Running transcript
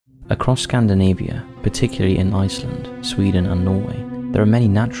Across Scandinavia, particularly in Iceland, Sweden and Norway, there are many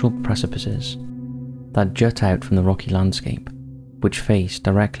natural precipices that jut out from the rocky landscape, which face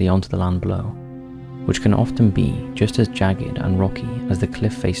directly onto the land below, which can often be just as jagged and rocky as the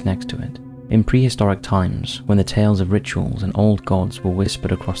cliff face next to it. In prehistoric times, when the tales of rituals and old gods were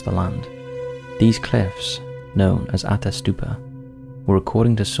whispered across the land, these cliffs, known as Ättestupa, were,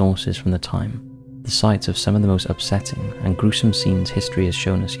 according to sources from the time, the sites of some of the most upsetting and gruesome scenes history has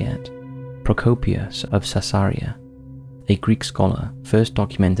shown us yet. Procopius of Caesaria, a Greek scholar, first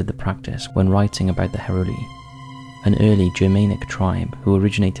documented the practice when writing about the Heruli, an early Germanic tribe who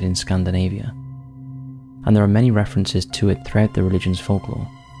originated in Scandinavia, and there are many references to it throughout the religion's folklore.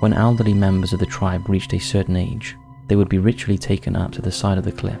 When elderly members of the tribe reached a certain age, they would be ritually taken up to the side of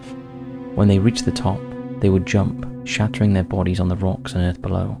the cliff. When they reached the top, they would jump, shattering their bodies on the rocks and earth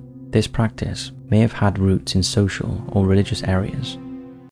below. This practice may have had roots in social or religious areas,